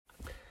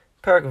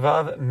Parak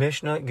Vav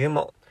Mishnah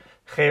Gimel.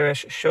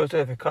 Cheresh,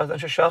 Shota, V'Katan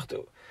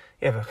Sheshachtu.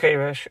 You have a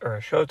cheresh or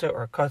a shota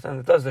or a katan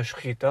that does the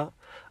shchita.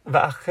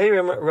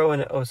 V'acherim roin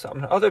osam.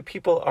 And other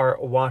people are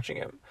watching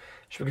him.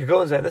 So we could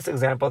go and say in this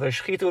example, the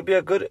shchita would be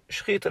a good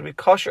shchita, would be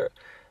kosher.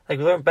 Like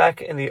we learned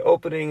back in the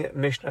opening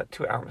Mishnah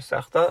to our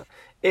Masechta,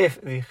 if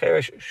the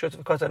cheresh,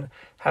 shota, v'katan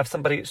have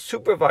somebody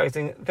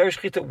supervising, their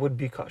shchita would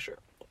be kosher.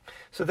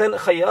 So then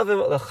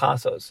chayavim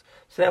lechasos.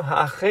 So now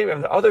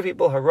ha'acherim, the other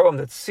people haroim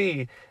that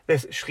see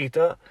this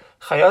shchita,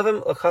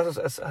 chayavim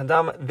lechasos es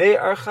hadam, they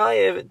are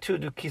chayiv to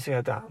do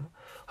kisei hadam.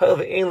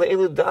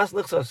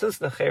 Since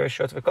the cheresh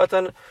shot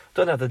v'katan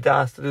don't have the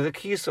das to do the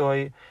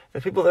kisoi,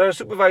 the people that are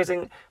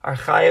supervising are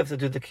chayiv to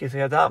do the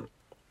kisei hadam.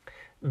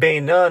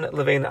 Beinan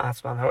levein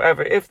atzmam.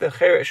 However, if the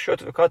cheresh shot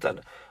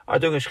v'katan are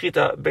doing a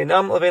shchita,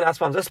 beinam levein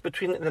atzmam, just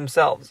between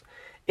themselves,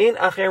 in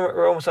acherim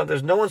ro'om,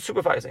 there's no one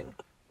supervising.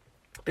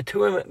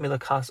 Beturim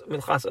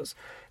milchasos,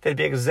 they'd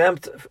be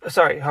exempt.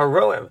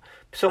 Haroim,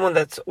 someone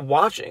that's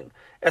watching.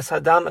 Es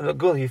hadam and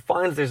magul, he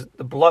finds there's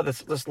the blood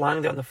that's just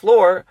lying there on the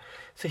floor.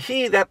 So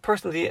that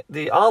person,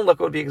 the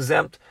onlooker would be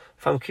exempt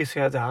from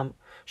kisei hadam.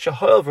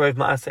 Shahoil v'reiv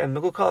ma'aseh and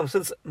mikukalim.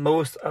 Since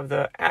most of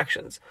the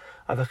actions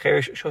of the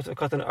cheresh shot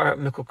v'katan are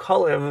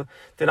mikukalim,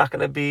 they're not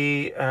going to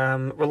be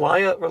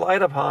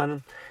relied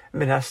upon.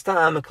 Min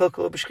hastam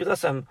mekalkel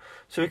b'shchitasem.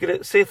 So we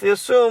could safely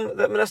assume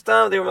that min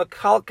hastam they were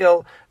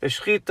mekalkel the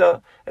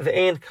shchita, the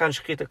ein kan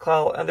shchita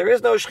klal, and there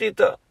is no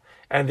shchita,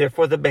 and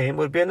therefore the behem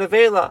would be a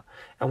nevela.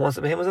 And once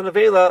the behem was a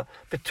nevela,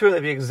 betur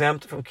would be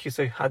exempt from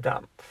kisei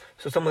hadam.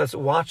 So someone that's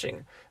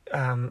watching,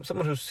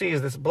 someone who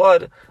sees this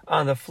blood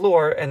on the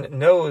floor and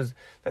knows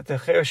that the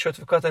cheresh shot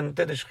v'katan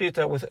did the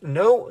shchita with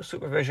no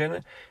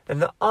supervision, then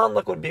the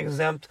onlook would be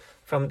exempt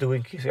from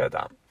doing kisei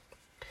hadam.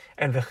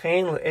 And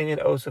v'chein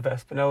le'inyan osav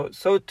espeno,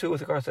 so too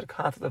with regards to the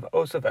concept of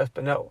osav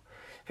espeno.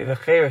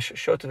 V'cheresh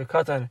shota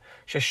v'katan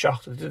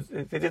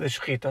sheshachtu, they did the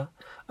shchita.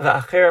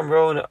 V'acherim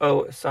ro'on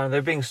o san,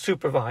 they're being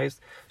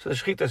supervised, so the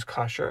shchita is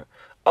kosher.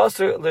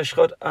 Also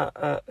l'shchot,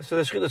 so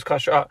the shchita is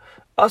kosher.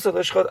 Also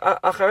l'shchot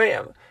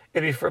achareim,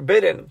 it'd be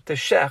forbidden to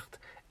shecht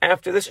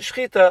after this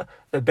shchita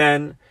the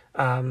ben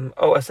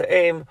o as a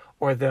aim,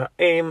 or the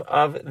aim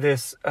of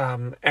this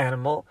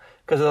animal,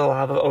 because of the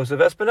law of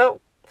osav espeno.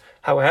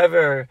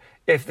 However,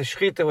 if the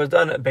shchita was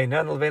done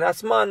beinan levein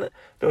atzman,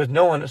 there was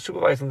no one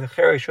supervising the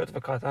cheresh shot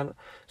v'katan,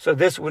 so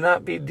this would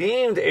not be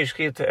deemed a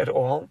shchita at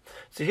all.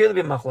 So here there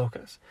would be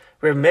machlokas.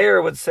 Where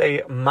Meir would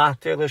say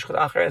matir l'shchot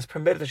acher, is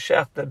permitted to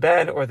shecht the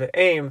ben or the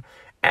aim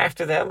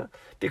after them,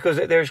 because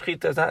their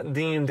shchita is not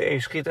deemed a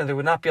shchita, and there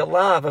would not be a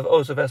law of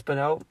osav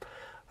espeno.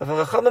 But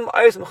the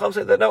Chachamim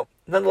say that no,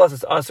 nonetheless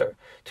it's usher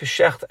to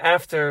shecht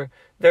after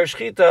their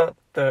shchita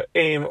the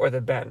aim or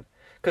the ben.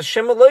 Because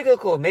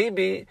Shemalogikul,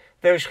 maybe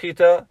their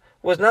shchita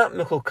was not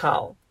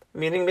mikulkal,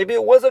 meaning maybe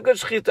it was a good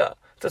shchita.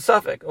 It's a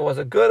suffix. It was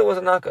a good, it was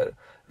a not good.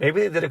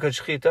 Maybe they did a good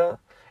shchita,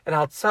 and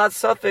outside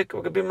suffix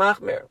it could be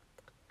machmir.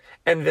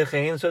 And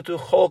v'chein, so to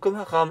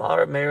cholkum hacham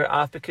ar meir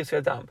af b'kisei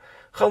adam.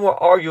 Chum will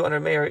argue under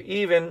meir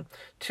even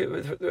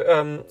with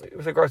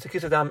regards to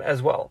kisei adam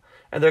as well,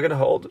 and they're going to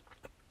hold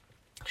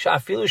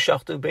sha'afilu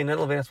shachtu beinan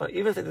levein atzman,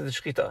 even if they did the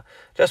shchita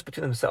just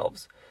between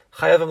themselves.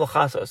 Chayavim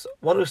l'chasos.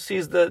 One who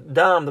sees the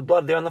dam, the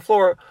blood there on the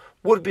floor,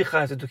 would be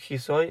chayav to do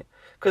kisoi,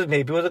 because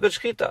maybe it was a good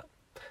shchita.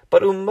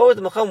 But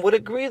Umod Macham would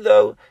agree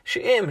though,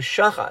 she'im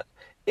shachat,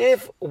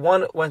 if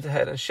one went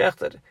ahead and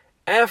shechted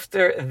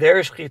after their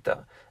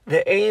shchita,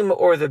 the aim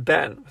or the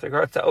ben, with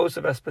regards to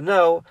osav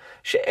espeno,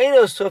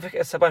 she'eno sofik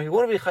esaban, he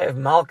wouldn't be chayav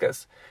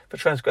malchus for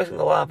transgressing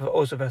the law of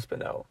osav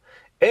espeno.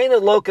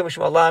 Eino lokem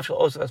mishum alav shel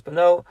osav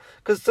espeno,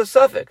 because it's a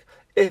suffix,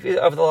 if it's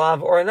of the law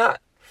or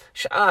not.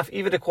 Sha'af,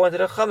 even according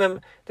to the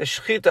Chamim, the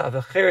shchita of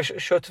a cheresh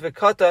shot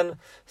v'katan,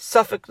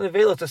 suffix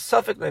nevela to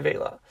suffix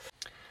nevela.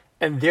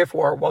 And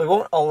therefore, while we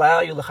won't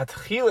allow you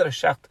lechatchila to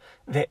shecht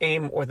the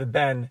aim or the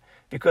ben,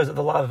 because of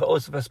the law of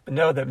osav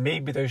espeno that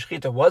maybe their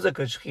shchita was a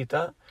good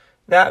shchita,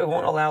 that we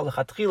won't allow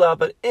lechatchila.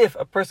 But if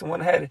a person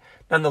went ahead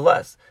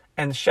nonetheless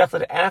and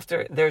shechted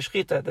after their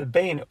shchita, the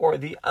bain or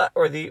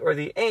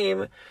the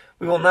aim,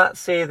 we will not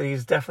say that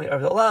he's definitely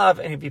over the lav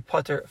and he'd be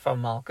putter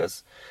from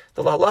malchus.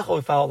 The halacha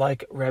we follow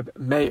like Reb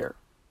Meir.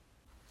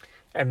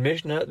 And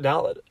Mishnah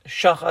Daled,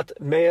 shachat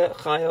mea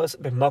chayos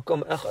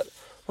b'makom echad.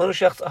 One who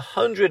shechts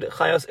 100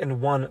 chayos in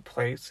one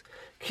place,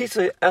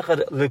 kisei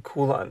echad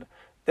lekulan,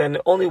 then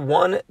only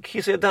one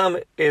kisei adam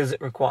is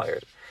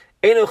required.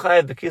 Einu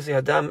chayav b'kisei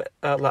adam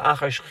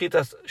la'achar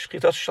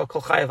shchitas shel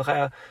kol chaya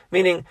v'chaya,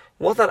 meaning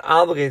one's not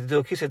obligated to do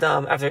a kisei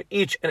adam after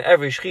each and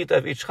every shchita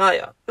of each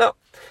chaya. No.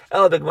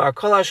 El b'gmar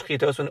kol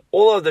hashchitos, when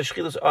all of the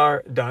shchitos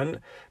are done,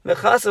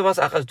 mechasav vas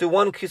achas, do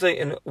one kisei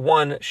in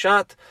one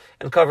shot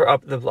and cover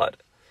up the blood.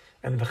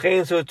 And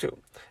v'chein so too.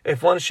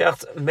 If one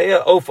shechts mea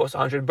ofos,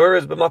 100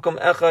 birds, b'makom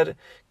echad,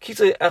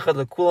 kisei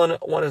echad lekulan,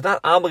 one is not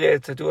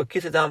obligated to do a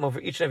kisei dam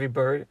over each and every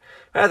bird.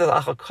 Rather,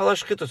 l'achal kol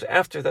hashchitos,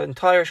 after the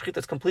entire shchita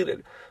is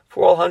completed,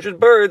 for all 100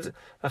 birds,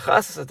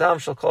 achasas adam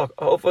shel kol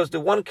ofos,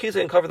 do one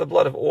kisei and cover the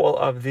blood of all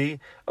of the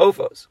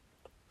ofos.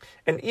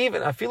 And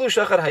even afilu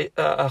shachad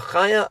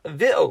achaya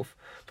v'of,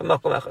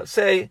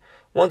 Say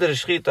one did a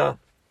shchita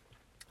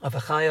of a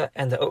chaya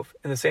and the oaf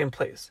in the same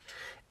place.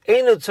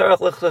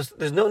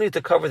 There's no need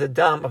to cover the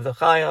dam of the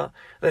chaya,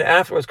 then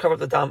afterwards cover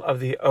the dam of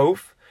the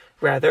oaf.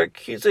 Rather,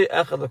 kisei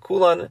echad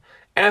lekulan,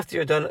 after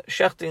you're done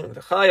shechting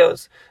the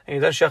chayos and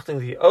you're done shechting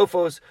the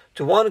ofos,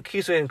 to one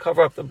kisei and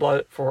cover up the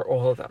blood for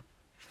all of them.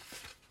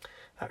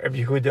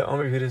 Rabbi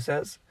Yehuda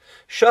says,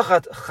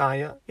 Shachat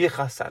chaya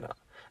yichasana.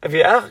 If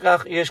you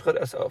achach yishchot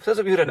es oaf. Says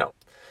Rabbi Yehuda, no.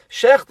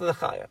 Shecht the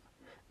chaya.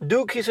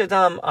 Do kisei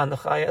dam on the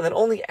chaya, and then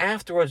only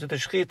afterwards do the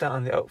shechita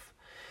on the oaf.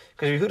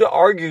 Because Yehuda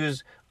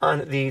argues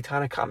on the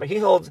Tanakama. He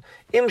holds,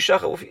 if you're going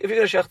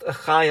to shecht a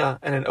chaya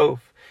and an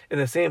oaf in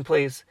the same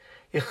place,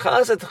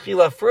 Yichasa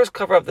Tchila, first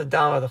cover up the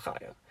dam of the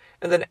chaya,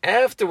 and then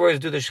afterwards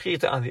do the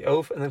shechita on the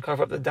oaf, and then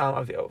cover up the dam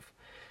of the oaf.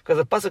 Because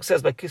the pasuk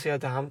says by kisei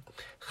adam,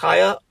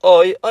 chaya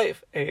oy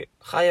oif, a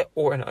chaya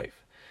or an oif.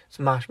 It's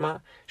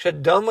mashma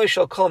shadamay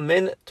shall call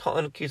min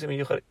ta'an kisei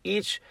miyuchad.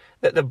 Each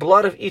that the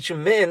blood of each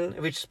min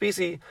of each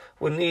species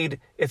would need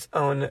its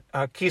own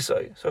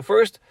kisei. So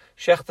first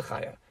shech the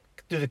chaya,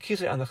 do the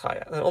kisei on the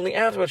chaya, and then only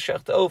afterwards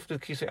shech the oaf, do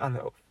the kisei on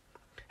the oaf.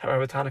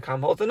 However, Tanakam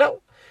holds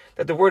no.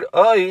 That the word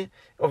 "ay"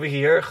 over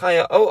here,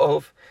 chaya o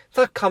oaf, it's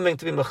not coming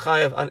to be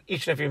mechayev on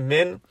each and every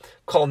min,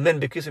 call min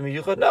b'kisei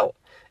miyuchad. No,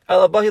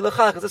 elabahi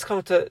lechak, because it's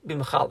coming to be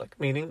mechalik,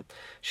 meaning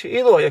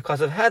she'ilu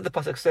hayakasav, had the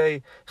pasuk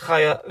say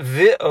chaya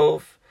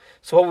v'oaf.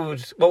 So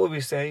what would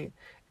we say?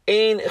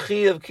 Ein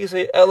chiyav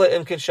kisei ela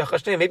imkin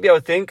shachashnei. Maybe I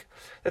would think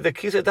that the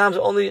kisei dam is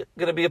only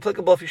going to be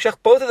applicable if you shech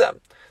both of them,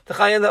 the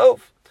chaya and the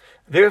oaf.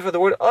 Therefore, the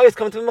word "ay" is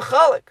coming to be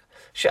mechalik.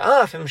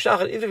 She'af and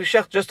meshachad, even if you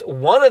shech just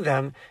one of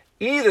them,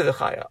 either the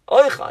chaya,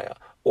 oy chaya,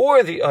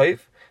 or the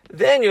oif,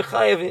 then you're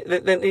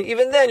chayav. Then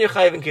even then you're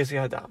chayav in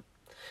kisei hadam.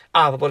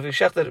 But if you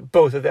shechted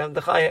both of them,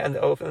 the chaya and the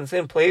oaf, in the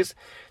same place,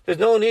 there's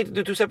no need to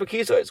do two separate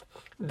kisois.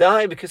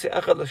 Dai b'kisei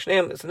echad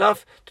l'shneim. It's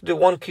enough to do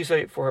one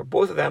kisoi for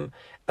both of them,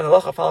 and the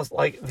halacha follows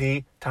like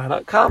the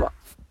Tana Kama.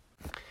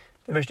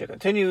 The Mishnah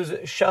continues: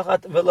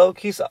 Shachat velo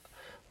kisa.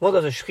 One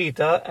does a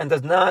shchita and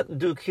does not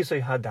do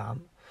kisoi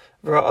hadam.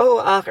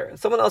 V'ra'o acher.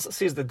 Someone else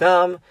sees the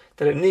dam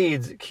that it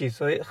needs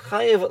kisoi.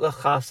 Chayev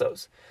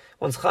lechasos.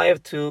 One's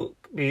chayev to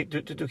do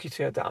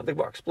kisoi hadam. The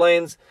Gemara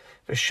explains: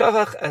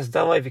 V'shavach as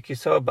damai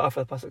v'kiso ba'af.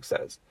 The pasuk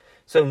says.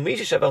 So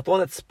misha shavach, the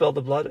one that spilled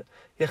the blood,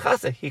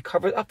 yechase, he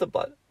covered up the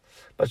blood.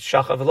 But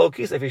shachav v'lo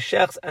kisa, if he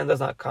shechs and does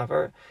not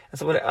cover, and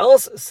someone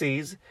else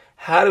sees,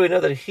 how do we know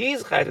that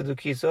he's chayev to do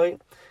kisoi?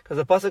 Because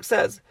the pasuk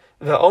says,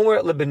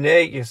 V'omer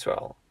lebnei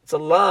Yisrael. It's a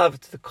lav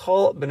to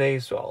call bnei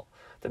Yisrael.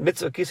 The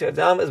mitzvah kisei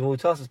adam is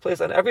mutas, is placed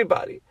on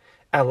everybody.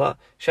 Ella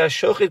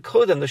shashochid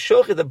kodem, the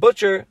shochid, the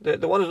butcher,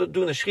 the one who's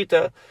doing the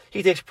shchita,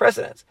 he takes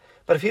precedence.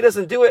 But if he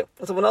doesn't do it,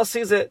 and someone else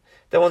sees it,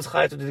 then one's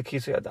chayav to do the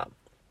kisei adam.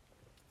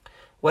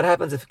 What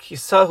happens if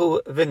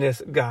kisahu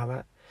v'nis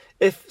gala?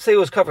 If say it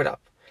was covered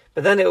up,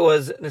 but then it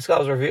was niskal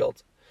was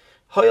revealed.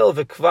 Hoyel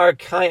v'kvar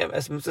kayim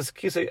as mitzvah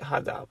kisei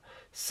hadam.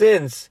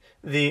 Since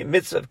the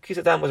mitzvah of kisei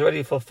adam was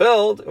already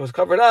fulfilled, it was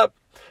covered up.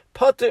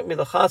 Pater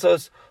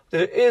milachasos.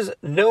 There is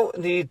no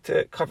need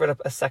to cover it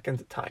up a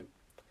second time.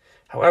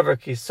 However,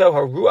 kiso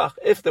haruach,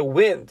 if the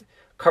wind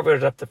covered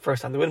it up the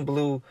first time, the wind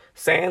blew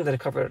sand and it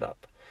covered it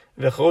up.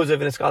 V'chozev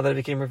v'niskal, then it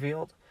became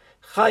revealed.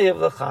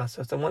 Chayev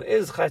lechasos, someone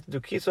is chayev to do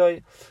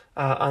kisoi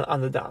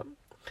on the dam.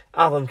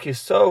 Alam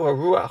kiso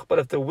haruach, but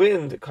if the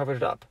wind covered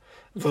it up,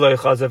 v'lo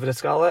chozev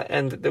v'niskala,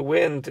 and the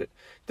wind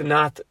did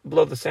not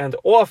blow the sand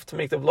off to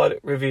make the blood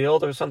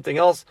revealed, or something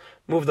else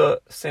move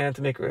the sand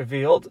to make it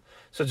revealed.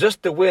 So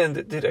just the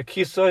wind did a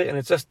kisoi, and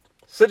it's just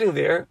sitting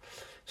there.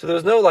 So there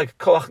was no like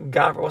koach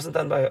gavra, it wasn't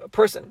done by a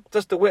person,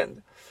 just the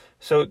wind.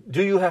 So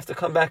do you have to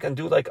come back and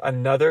do like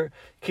another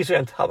kisoi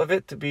on top of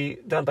it to be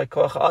done by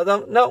koach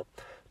adam? No.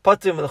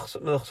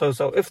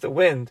 So if the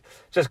wind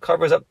just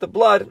covers up the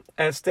blood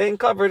and it's staying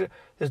covered,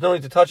 there's no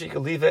need to touch it, you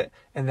can leave it,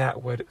 and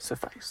that would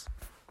suffice.